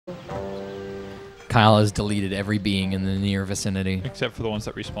Kyle has deleted every being in the near vicinity. Except for the ones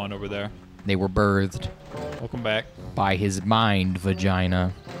that respawn over there. They were birthed. Welcome back. By his mind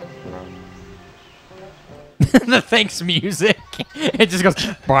vagina. The thanks music. It just goes.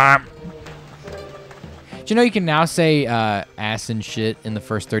 Bwomp. Do you know you can now say ass and shit in the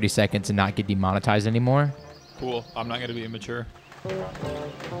first 30 seconds and not get demonetized anymore? Cool. I'm not gonna be immature.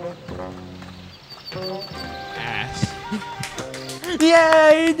 Ass.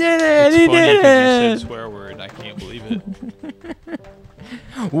 Yeah, he did it. It's He funny did 'cause you it. said swear word. I can't believe it.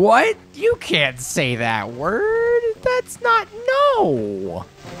 What? You can't say that word. That's not no.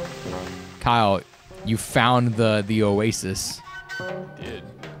 Kyle, you found the oasis. Did.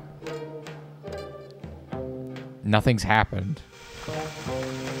 Nothing's happened.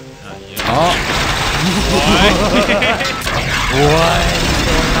 Not yet. Oh. What? What's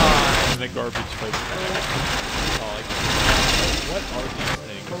going on? The garbage fight. What are these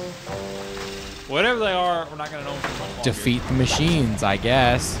things? Whatever they are, we're not gonna know them for long. Defeat the machines, I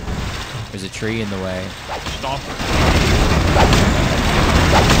guess. There's a tree in the way. Stomp.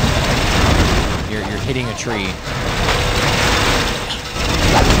 You're hitting a tree.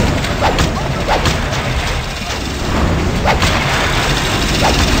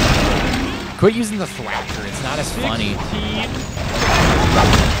 Quit using the thrasher. It's not as funny. 16.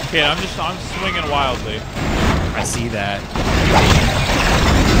 Okay, I'm swinging wildly. I see that.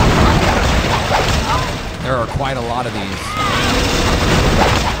 There are quite a lot of these.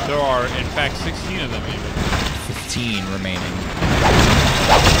 There are, in fact, 16 of them even. 15 remaining.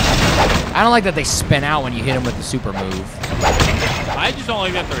 I don't like that they spin out when you hit them with the super move. I just don't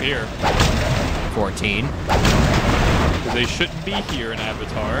like that they're here. 14. Because they shouldn't be here in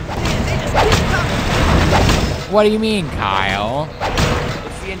Avatar. What do you mean, Kyle?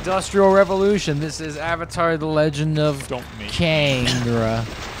 It's the Industrial Revolution. This is Avatar: The Legend of Kangra. Don't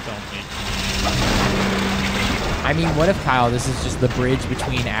make I mean, what if, Kyle, this is just the bridge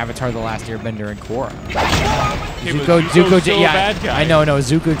between Avatar: The Last Airbender and Korra? Okay, Zuko, still a bad guy. I know,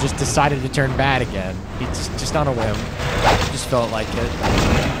 Zuko just decided to turn bad again. He just on a whim. Just felt like it.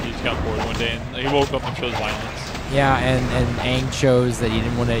 He just got bored one day and he woke up and chose violence. Yeah, and Aang chose that he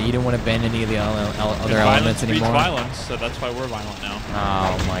didn't want to bend any of the other elements anymore. Violence, so that's why we're violent now.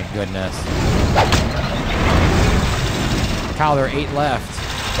 Oh my goodness. Kyle, there are 8 left.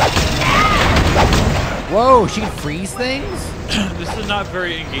 Whoa, she can freeze things? This is not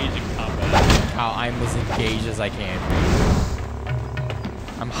very engaging combat. Kyle, I'm as engaged as I can be.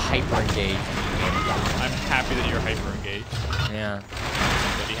 I'm hyper engaged. I'm happy that you're hyper engaged. Yeah.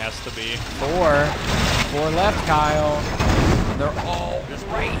 Somebody has to be. 4 left, Kyle. They're all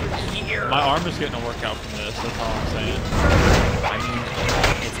right here. My arm is getting a workout from this, that's all I'm saying. I mean,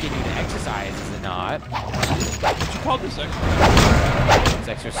 it's getting you to exercise, is it not? What you call this exercise? It's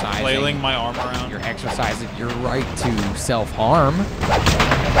exercising. Flailing my arm around. You're exercising your right to self-harm. No,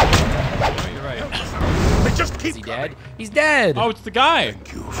 you're right. They just keep Is he dead? He's dead! Oh, it's the guy!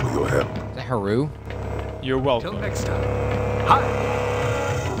 Thank you for your help. Is that Haru? You're welcome. Till next time. Hi.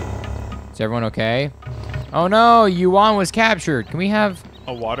 Is everyone okay? Oh no, Yuan was captured. Can we have...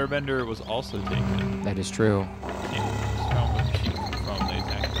 A waterbender was also taken. That is true. From the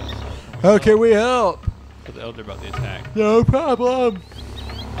attack. How can we help? For the elder about the attack. No problem.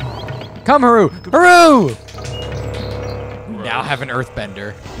 Come, Haru! Haru! We now have an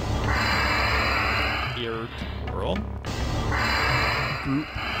earthbender. Ear world. Group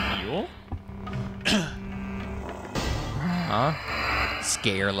mule. Huh?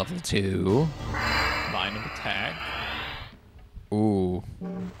 Scare level 2. Line of attack. Ooh.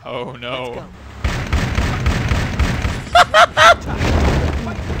 Oh no.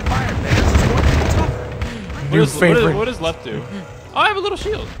 New favorite. What does left do? Oh, I have a little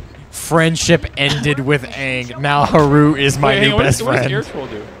shield. Friendship ended with Aang. Now Haru is my new best what friend. does air troll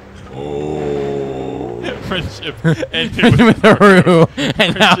do? Oh. Friendship ended with Haru.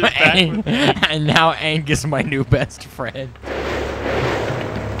 And now Friendship back Aang. with Aang. And now Aang is my new best friend.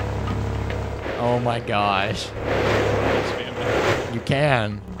 Oh my gosh. You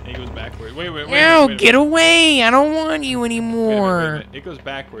can. It goes backwards. Wait. No, get away! I don't want you anymore. Wait. It goes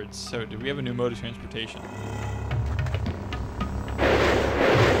backwards. So, do we have a new mode of transportation?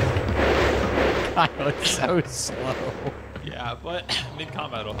 Kyle, it's so slow. Yeah, but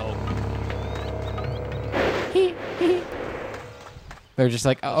mid-combat will help. They're just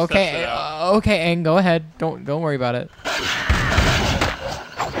like, oh, okay, okay, Aang, go ahead. Don't worry about it.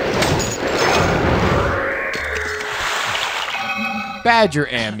 Badger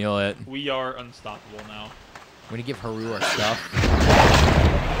amulet. We are unstoppable now. We need to give Haru our stuff.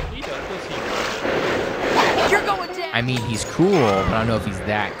 He does. You're going down. I mean, he's cool, but I don't know if he's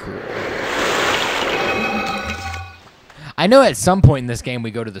that cool. I know at some point in this game we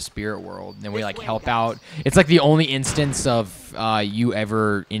go to the spirit world and we like help out. It's like the only instance of you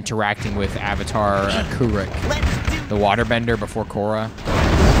ever interacting with Avatar Kuruk, the waterbender before Korra.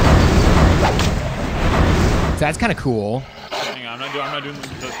 So that's kind of cool. Hang on, I'm not doing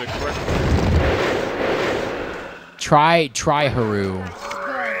the correct. Try Haru.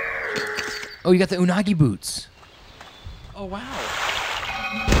 Oh, you got the Unagi boots. Oh wow.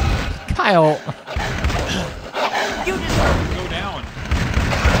 Kyle. You just go down.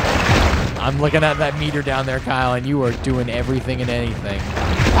 I'm looking at that meter down there, Kyle, and you are doing everything and anything.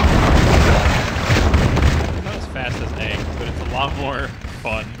 Not as fast as Egg, but it's a lot more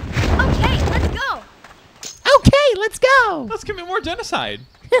fun. Okay, let's go. Okay, let's go. Let's commit more genocide.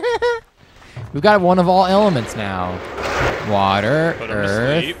 We've got one of all elements now. Water, Put 'em to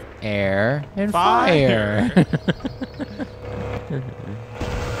earth, sleep. air, and fire.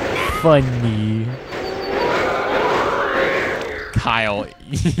 Funny. Kyle.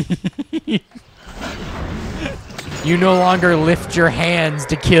 You no longer lift your hands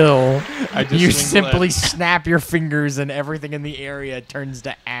to kill. I just You swing simply left. snap your fingers and everything in the area turns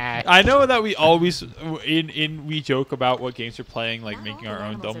to ash. I know that we always we joke about what games we're playing, like making our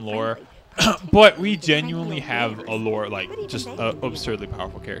own dumb lore. But we genuinely have a lore, like just an absurdly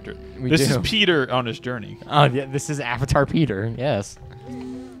powerful character. This is do. Peter on his journey. Oh, yeah, this is Avatar Peter, yes.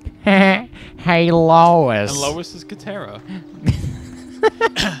 Hey, Lois. And Lois is Katara.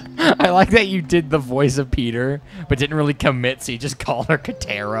 I like that you did the voice of Peter, but didn't really commit, so you just called her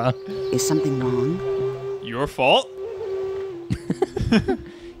Katara. Is something wrong? Your fault?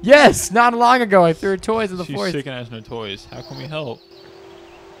 Yes, not long ago I threw her toys in the She's forest. sick and has no toys. How can we help?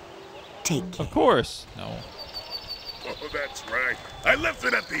 Take care. Of course. No. Oh, that's right. I left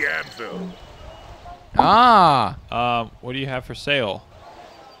it at the anvil. Ah. What do you have for sale?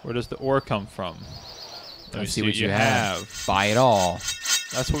 Where does the ore come from? Let me Let's see what you have. have. Buy it all.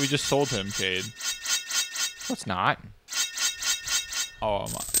 That's what we just sold him, Cade. No, it's not. Oh,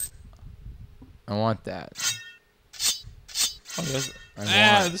 I want that. oh yes. I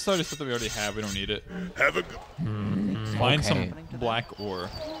want- This is already stuff that we already have. We don't need it. Have a good... Find okay. some black ore.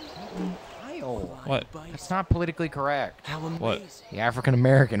 What? That's not politically correct. What? The African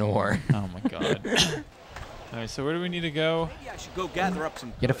American ore. Oh my god. Alright, so where do we need to go? I should go gather up some.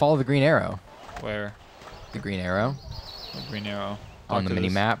 You gotta follow the green arrow. Where? The green arrow Oh, green arrow. on Talk the to mini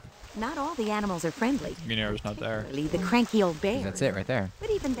this. map. Not all the animals are friendly. Green arrow's not there. Leave the cranky old bear. That's it right there. But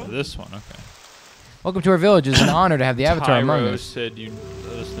even Oh, they. this one, okay. Welcome to our village. It's an honor to have the Avatar among Tyro us. said you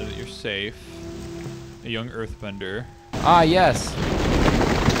let us know that you're safe. A young earthbender. Ah, yes.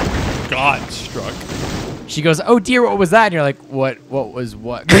 God struck. She goes, "Oh dear, what was that?" And you're like, "What? What was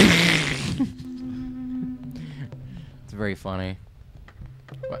what?" It's very funny.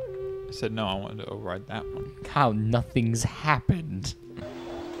 What? I said no, I wanted to override that one. How nothing's happened.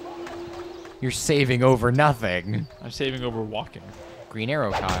 You're saving over nothing. I'm saving over walking. Green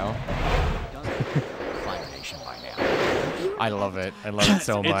arrow, Kyle. I love it. I love it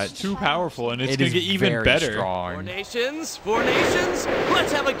so much. It's too powerful, and it's It gonna is get even very better. strong. Four nations,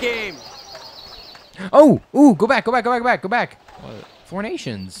 let's have a game. Oh, ooh, go back. What? Four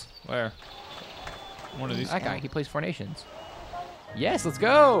Nations. Where? One of these. That guy, he plays Four Nations. Yes, let's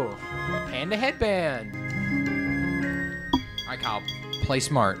go. Panda headband. All right, Kyle, play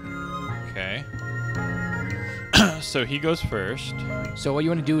smart. Okay. So he goes first. So what you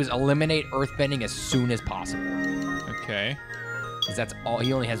want to do is eliminate earthbending as soon as possible. Okay. Because that's all,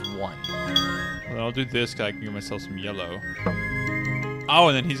 he only has one. Well, I'll do this because I can give myself some yellow. Oh,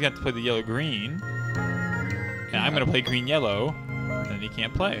 and then he's got to play the yellow-green. And I'm going to play green-yellow. And then he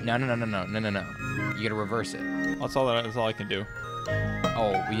can't play. No. You gotta reverse it. That's all I can do.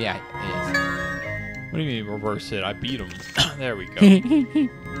 Oh, yeah, it What do you mean reverse it? I beat him. There we go. is.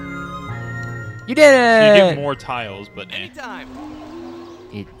 You did You get it! more tiles, but eh. Anytime.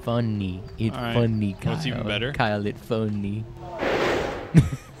 It's funny. It's All right. funny, Kyle. What's even better? Kyle, it's funny.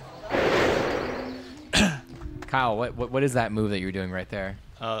 Kyle, what is that move that you're doing right there?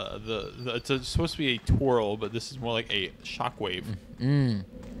 It's supposed to be a twirl, but this is more like a shockwave.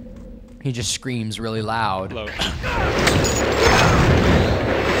 He just screams really loud. Hello.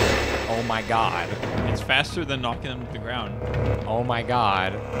 Oh my god. It's faster than knocking them to the ground. Oh my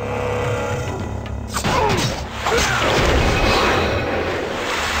god.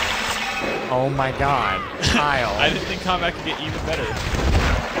 Oh my god. Kyle. I didn't think combat could get even better.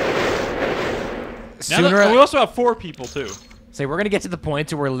 Now Sooner, that, we also have 4 people too. say we're gonna get to the point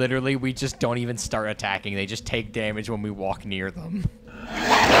to where literally we just don't even start attacking. They just take damage when we walk near them.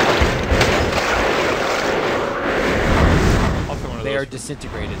 I'll throw one of They those are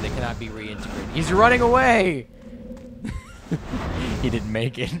disintegrated. They cannot be reintegrated. He's running away. He didn't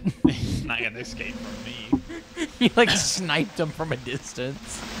make it. He's not gonna escape from me. He like sniped him from a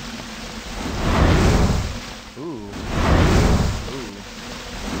distance. Ooh.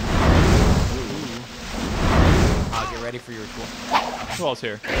 I'll get ready for your tour. Who else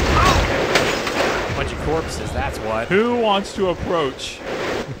here? Bunch of corpses, that's what. Who wants to approach?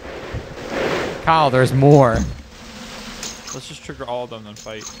 Kyle, there's more. Let's just trigger all of them and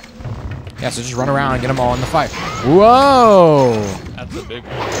fight. Yeah, so just run around and get them all in the fight. Whoa! That's a big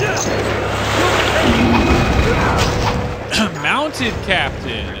one. Mounted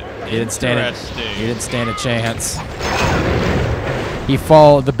captain. He didn't stand Interesting. He didn't stand a chance.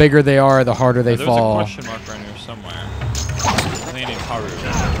 The bigger they are, the harder they There's fall. a question mark around here somewhere. Landing Haru.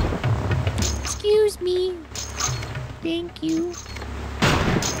 Excuse me. Thank you.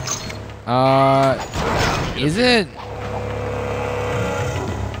 Is it?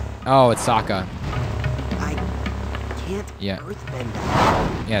 Oh, it's Sokka. I can't Yeah. earthbend.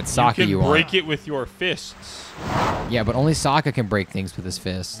 Yeah, it's Sokka You you can want. break it with your fists. Yeah, but only Sokka can break things with his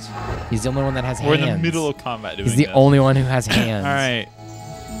fists. He's the only one that has We're hands. in the middle of combat doing He's the this. only one who has hands. All right.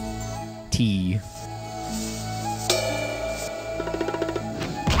 T.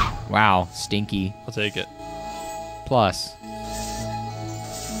 Wow, stinky. I'll take it. Plus.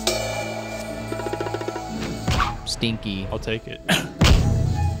 Stinky. I'll take it.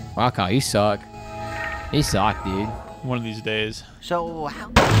 Wow, Kyle, you suck. You suck, dude. One of these days. So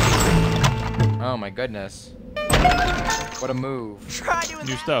how? Oh my goodness. What a move. Try doing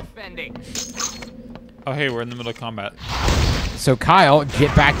New that stuff. bending. Oh, hey, we're in the middle of combat. So Kyle,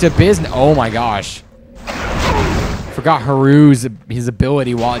 get back to business. Oh my gosh. Forgot Haru's his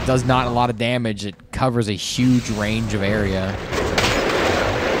ability. While it does not a lot of damage, it covers a huge range of area.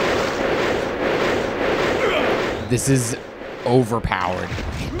 This is overpowered.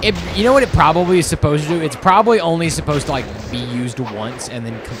 You know what it probably is supposed to do? It's probably only supposed to like be used once and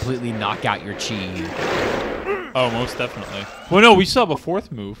then completely knock out your chi. Oh, most definitely. Well, no, we still have a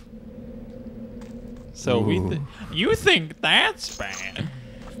fourth move. So you think that's bad?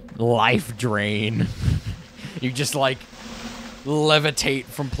 Life drain. You just like levitate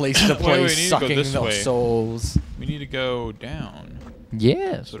from place to Wait, we place, need to go sucking this the way. souls. We need to go down.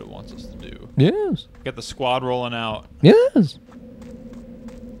 Yes. That's what it wants us to do. Yes. Get the squad rolling out. Yes.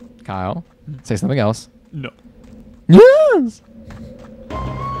 Kyle, say something else. No. Yes.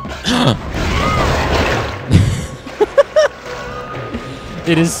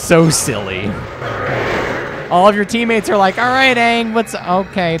 It is so silly. All of your teammates are like, all right, Aang, what's...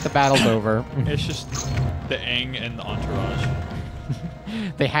 Okay, the battle's over. It's just the Aang and the entourage.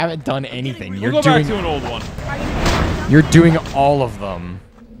 They haven't done anything. We'll go back to an old one. You're doing all of them.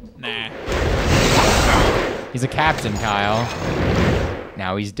 Nah. He's a captain, Kyle.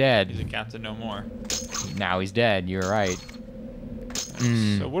 Now he's He's dead. a captain no more. Now he's dead. You're right.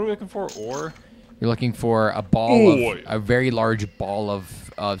 So what are we looking for? Ore? You're looking for a ball Oi. of... A very large ball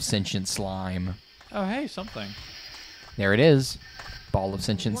of sentient slime. Oh, hey, something. There it is. Ball of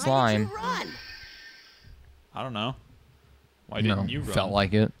sentient slime. Why did you run? I don't know. Why didn't you run? Felt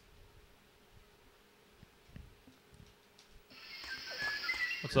like it.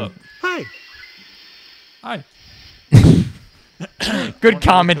 What's up? Hey. Hi. Good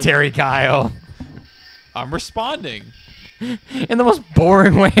commentary, Kyle. I'm responding. In the most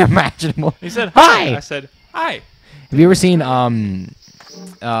boring way imaginable. He said Hi! I said hi. Have you ever seen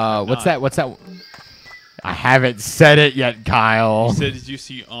what's that? I haven't said it yet, Kyle. He said, did you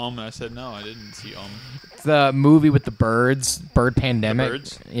see And I said, no, I didn't see It's the movie with the birds, Bird Pandemic. The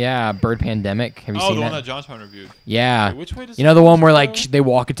birds? Yeah, Bird Pandemic. Have you Oh, seen the that? one that John's reviewed. Yeah. Wait, which way does You know the one where like go? they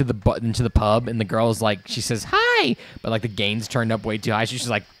walk into the pub and the girl's like she says hi, but like the gain's turned up way too high. She's just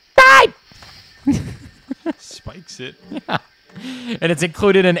like bye. Spikes it. And it's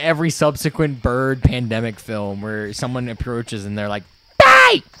included in every subsequent Bird Pandemic film where someone approaches and they're like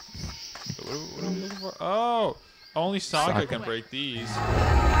bye. What are we looking for? Oh, only Sokka can break these.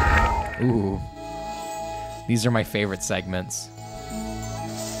 Ooh. These are my favorite segments.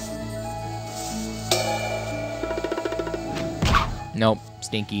 Nope,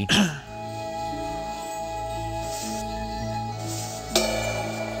 stinky.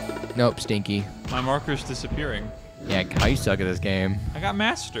 Nope, stinky. My marker's disappearing. Yeah, how you suck at this game. I got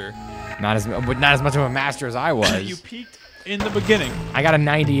master. Not as much of a master as I was. You peaked in the beginning. I got a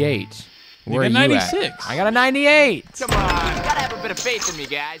 98. Where got are you 96. at? I got a 98. Come on, gotta have a bit of faith in me,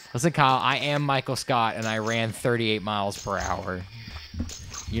 guys. Listen, Kyle, I am Michael Scott, and I ran 38 miles per hour.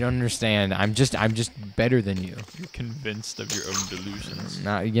 You don't understand. I'm just better than you. You're convinced of your own delusions.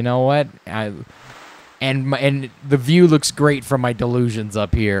 Now, you know what? and the view looks great from my delusions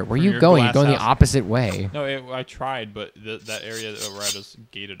up here. Where are you your going? You're glass going the house. opposite way. No, I tried, but that area that we're at is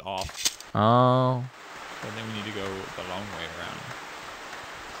gated off. Oh. I think we need to go the long way around.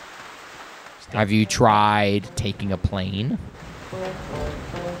 Have you tried taking a plane? I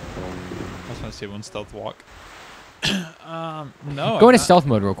was going to say one stealth walk. No. Go into stealth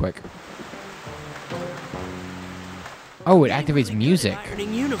mode real quick. Oh, it activates music.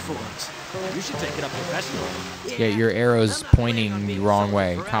 Ironing uniforms. You should take it up professionally. Yeah, your arrow's pointing the wrong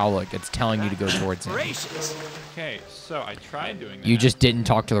way. Kyle, look, it's telling you to go towards him. Gracious. Okay, so I tried doing that. You just didn't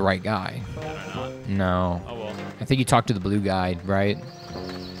talk to the right guy. Did I not? No. Oh, well. I think you talked to the blue guy, right?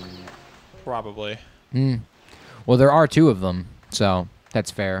 Probably. Hmm. Well, there are 2 of them, so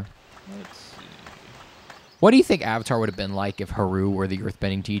that's fair. Let's see. What do you think Avatar would have been like if Haru were the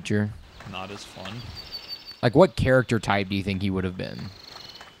earthbending teacher? Not as fun. Like, what character type do you think he would have been?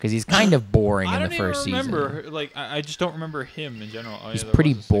 Because he's kind of boring in the first I don't even season. remember. Like, I just don't remember him in general. Oh, yeah, He's there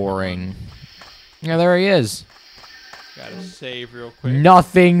pretty was a second one. boring. Yeah, there he is. Gotta save real quick.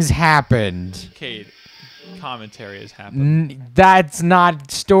 Nothing's happened. Cade, commentary has happened. That's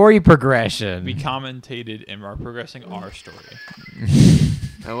not story progression. We commentated and are progressing our story.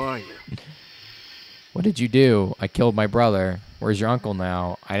 How are you? What did you do? I killed my brother. Where's your uncle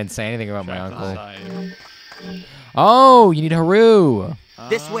now? I didn't say anything about my Trapped uncle. inside. Oh, you need Haru.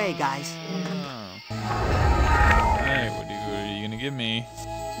 This way, guys. Oh. Alright, what are you gonna give me?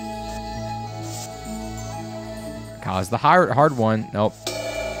 Cause the hard one. Nope.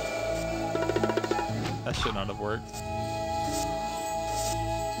 That should not have worked.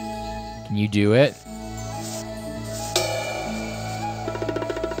 Can you do it?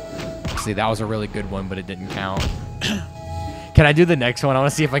 See, that was a really good one, but it didn't count. Can I do the next one? I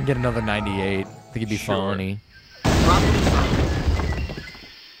want to see if I can get another 98. I think it'd be Sure. funny.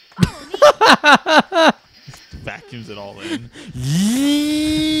 Vacuums it all in.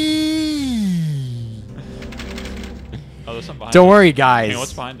 Oh, there's something behind Don't us. worry, guys. Hey,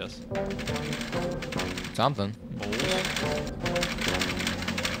 what's behind us? Something. Moles?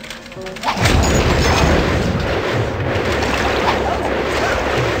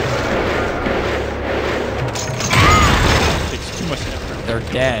 Takes too much effort. They're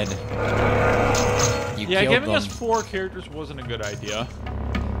dead. You Yeah, killed giving them. us 4 characters wasn't a good idea.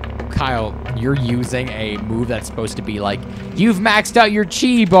 Kyle, you're using a move that's supposed to be like, you've maxed out your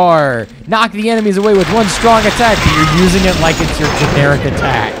chi bar. Knock the enemies away with one strong attack, but you're using it like it's your generic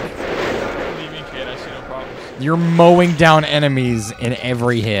attack. What do you mean, kid? I see no problems. You're mowing down enemies in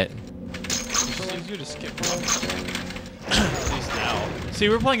every hit. It's just easier to skip them. At least now. See,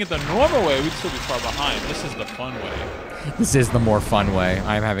 we're playing it the normal way. We'd still be far behind. This is the fun way. This is the more fun way.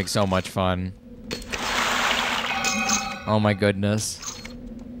 I'm having so much fun. Oh my goodness.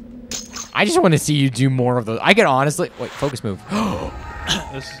 I just want to see you do more of those. I could honestly... Wait, focus move.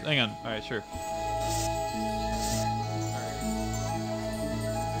 Hang on. All right, sure.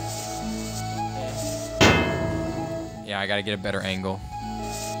 Yeah, I gotta get a better angle.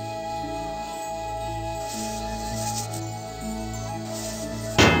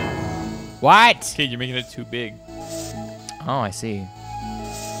 What? Kid, you're making it too big. Oh, I see.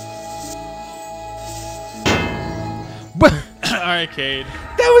 But All right, Cade.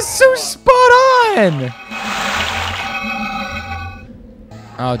 that was so spot on!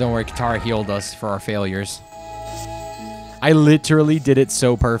 Oh, don't worry. Katara healed us for our failures. I literally did it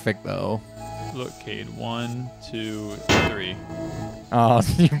so perfect, though. Look, Cade. 1, 2, 3. Oh,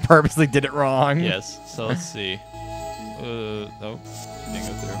 you purposely did it wrong. Yes. So let's see. Nope. Didn't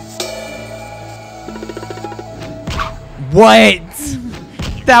go through. What?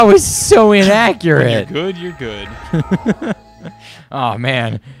 That was so inaccurate. You're good. You're good. Oh,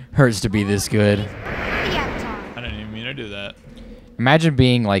 man. Hurts to be this good. The Avatar. I didn't even mean to do that. Imagine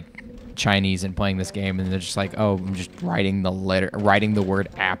being like Chinese and playing this game and they're just like, oh, I'm just writing the word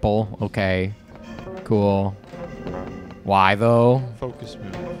apple. Okay. Cool. Why though? Focus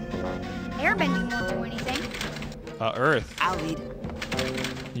move. Airbending won't do anything. Earth. I'll lead.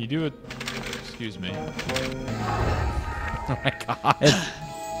 You do it. Excuse me. Oh my god.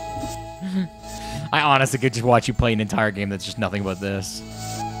 I honestly could just watch you play an entire game that's just nothing but this.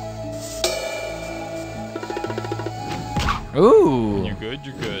 Ooh. You're good.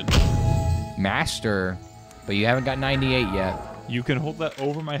 You're good. Master. But you haven't got 98 yet. You can hold that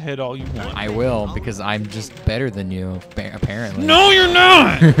over my head all you want. I will, because I'm just better than you, apparently. No, you're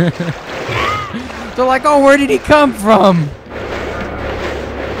not. They're like, oh, where did he come from?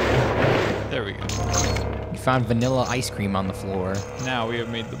 There we go. You found vanilla ice cream on the floor. Now we have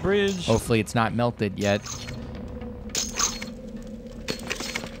made the bridge. Hopefully it's not melted yet.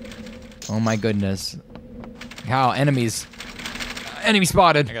 Oh my goodness. How enemies. Enemy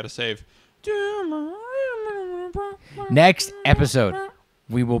spotted. I gotta save. Next episode,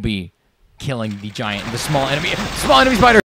 we will be killing the small enemy spider.